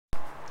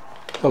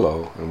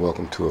Hello, and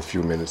welcome to A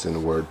Few Minutes in the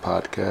Word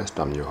podcast.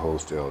 I'm your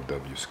host,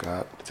 L.W.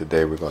 Scott.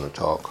 Today we're going to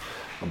talk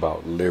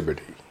about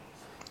liberty,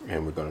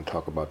 and we're going to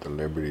talk about the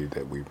liberty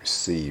that we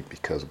receive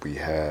because we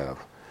have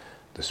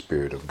the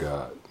Spirit of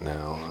God.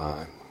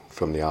 Now,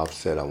 from the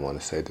outset, I want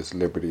to say this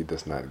liberty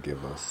does not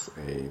give us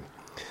a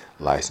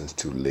license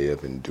to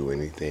live and do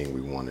anything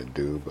we want to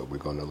do, but we're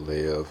going to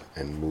live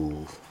and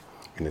move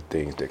in the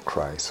things that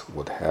Christ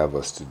would have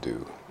us to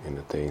do, in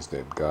the things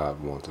that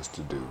God wants us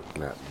to do.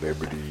 Not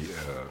liberty,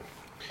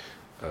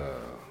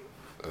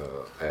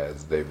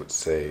 as they would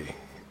say,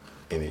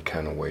 any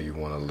kind of way you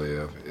want to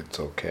live, it's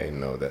okay.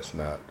 No, that's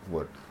not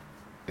what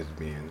is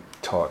being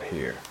taught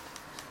here.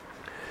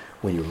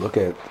 When you look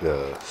at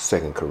the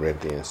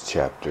 2Corintians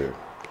chapter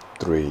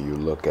 3, you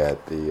look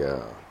at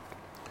the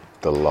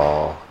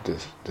law,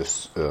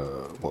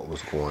 what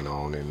was going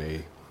on, and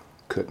they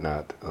could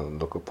not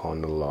look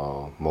upon the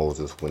law.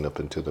 Moses went up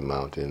into the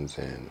mountains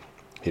and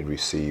he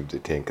received the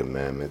 10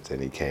 Commandments,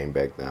 and he came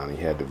back down.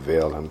 He had to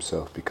veil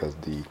himself because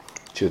the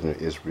children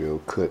of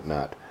Israel could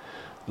not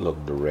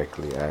look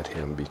directly at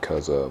him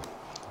because of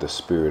the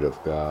Spirit of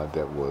God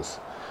that was,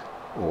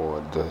 or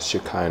the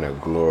Shekinah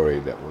glory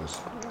that was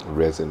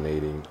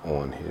resonating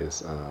on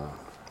his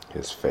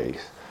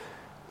face.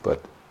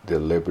 But the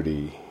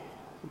liberty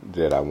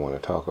that I want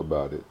to talk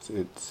about,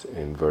 it's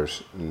in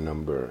verse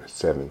number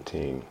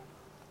 17.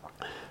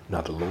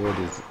 Now the Lord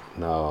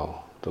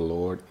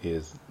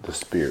is the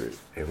Spirit,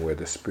 and where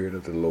the Spirit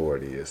of the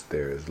Lord is,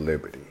 there is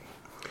liberty.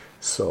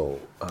 So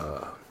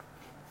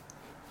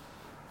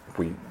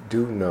we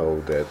do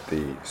know that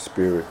the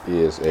Spirit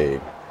is a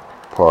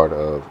part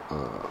of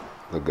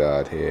the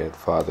Godhead,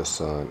 Father,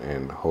 Son,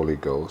 and Holy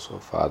Ghost, or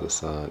Father,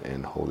 Son,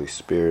 and Holy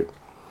Spirit.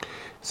 It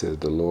says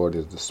the Lord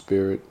is the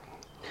Spirit.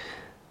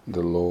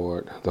 The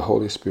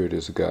Holy Spirit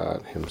is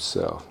God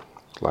Himself,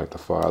 like the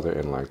Father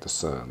and like the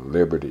Son.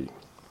 Liberty.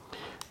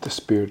 The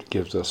Spirit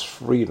gives us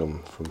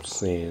freedom from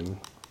sin,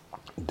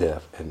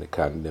 death, and the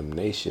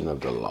condemnation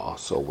of the law.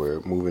 So we're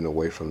moving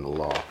away from the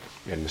law,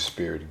 and the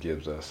Spirit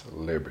gives us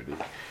liberty.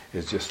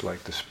 It's just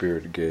like the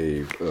Spirit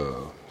gave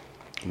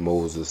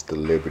Moses the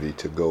liberty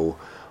to go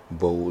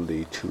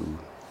boldly to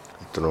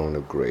the throne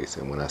of grace.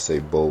 And when I say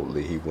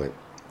boldly, he went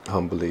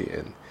humbly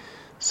and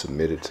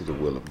submitted to the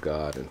will of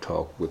God and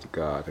talked with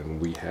God. And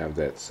we have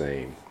that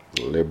same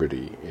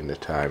liberty in the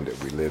time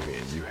that we live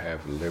in. You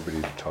have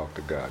liberty to talk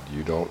to God.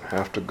 You don't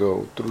have to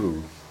go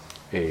through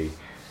a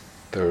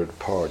third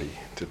party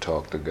to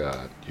talk to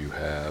God. You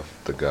have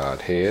the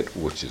Godhead,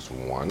 which is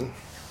one,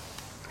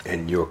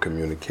 and your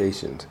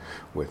communications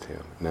with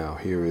Him. Now,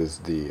 here is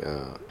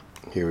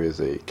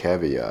a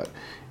caveat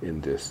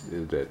in this,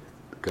 is that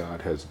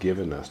God has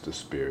given us the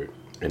Spirit,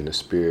 and the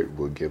Spirit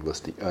will give us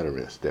the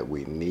utterance that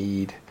we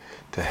need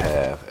to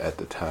have at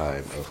the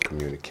time of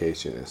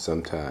communication. And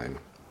sometimes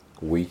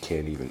we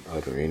can't even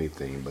utter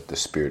anything, but the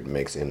Spirit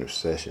makes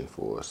intercession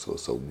for us. So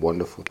it's a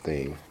wonderful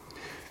thing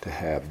to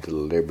have the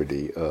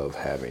liberty of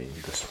having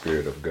the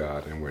Spirit of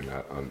God, and we're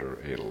not under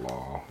a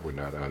law. We're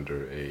not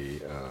under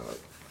a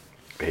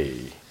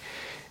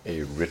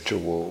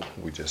ritual.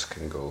 We just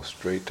can go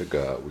straight to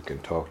God. We can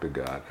talk to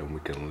God, and we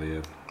can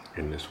live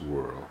in this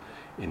world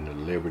in the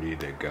liberty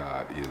that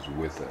God is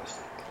with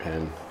us.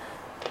 And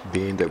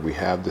being that we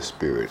have the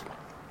Spirit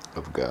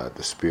of God,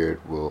 the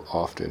Spirit will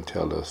often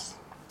tell us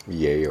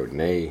yea or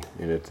nay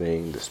in a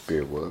thing. The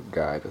Spirit will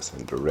guide us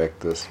and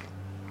direct us.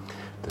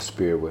 The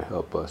Spirit will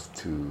help us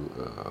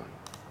to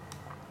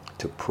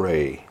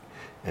pray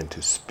and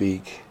to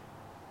speak,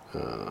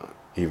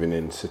 even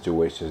in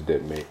situations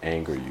that may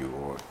anger you,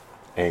 or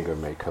anger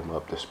may come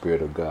up. The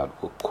Spirit of God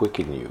will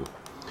quicken you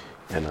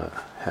and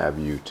have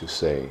you to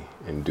say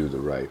and do the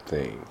right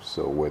thing.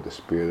 So where the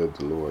Spirit of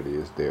the Lord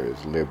is, there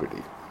is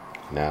liberty.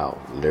 Now,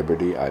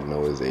 liberty, I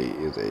know, is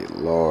a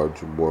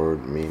large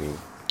word meaning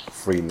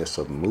freeness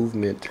of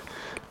movement,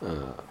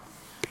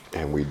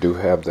 and we do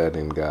have that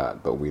in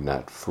God, but we're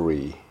not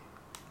free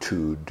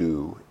to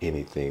do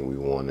anything we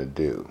want to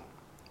do.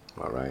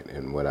 All right,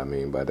 and what I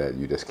mean by that,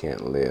 you just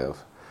can't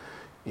live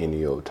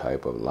any old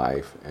type of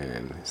life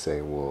and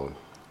say, well,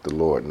 the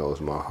Lord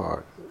knows my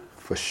heart.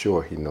 For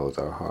sure, He knows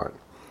our heart.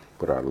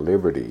 But our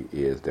liberty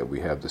is that we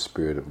have the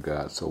Spirit of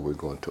God, so we're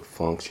going to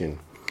function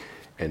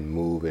and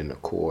move in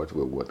accord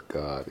with what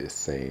God is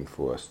saying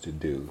for us to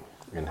do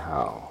and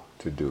how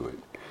to do it.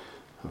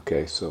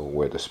 Okay, so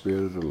where the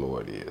Spirit of the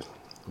Lord is,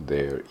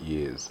 there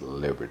is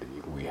liberty.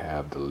 We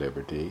have the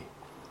liberty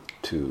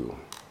to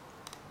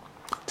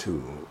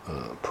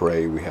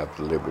pray. We have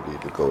the liberty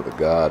to go to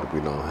God. We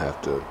don't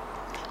have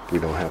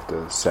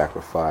to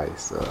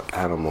sacrifice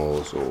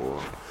animals, or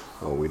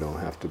we don't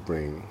have to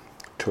bring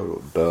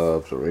turtle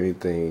doves or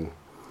anything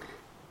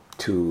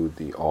to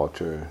the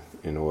altar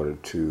in order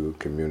to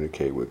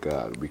communicate with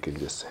God. We can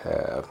just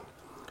have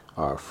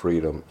our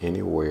freedom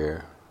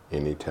anywhere,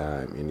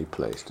 anytime, any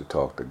place to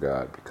talk to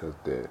God, because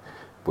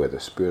where the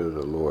Spirit of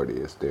the Lord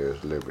is, there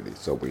is liberty.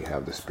 So we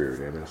have the Spirit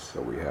in us,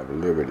 so we have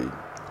liberty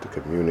to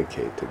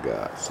communicate to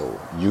God. So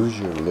use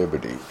your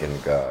liberty in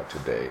God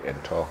today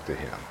and talk to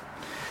Him.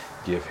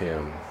 Give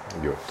him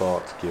your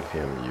thoughts, give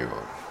him your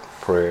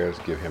prayers,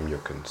 give him your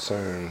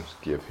concerns,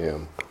 give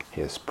him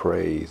his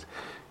praise,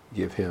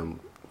 give him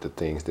the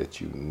things that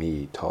you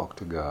need. Talk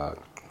to God,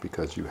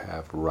 because you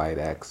have right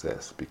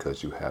access,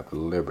 because you have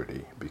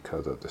liberty,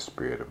 because of the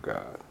Spirit of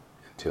God.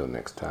 Until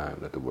next time,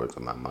 let the words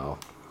of my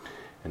mouth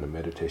and the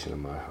meditation of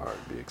my heart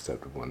be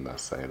acceptable in thy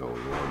sight, O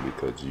Lord,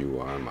 because you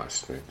are my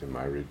strength and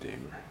my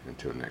Redeemer.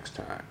 Until next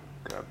time,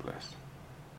 God bless.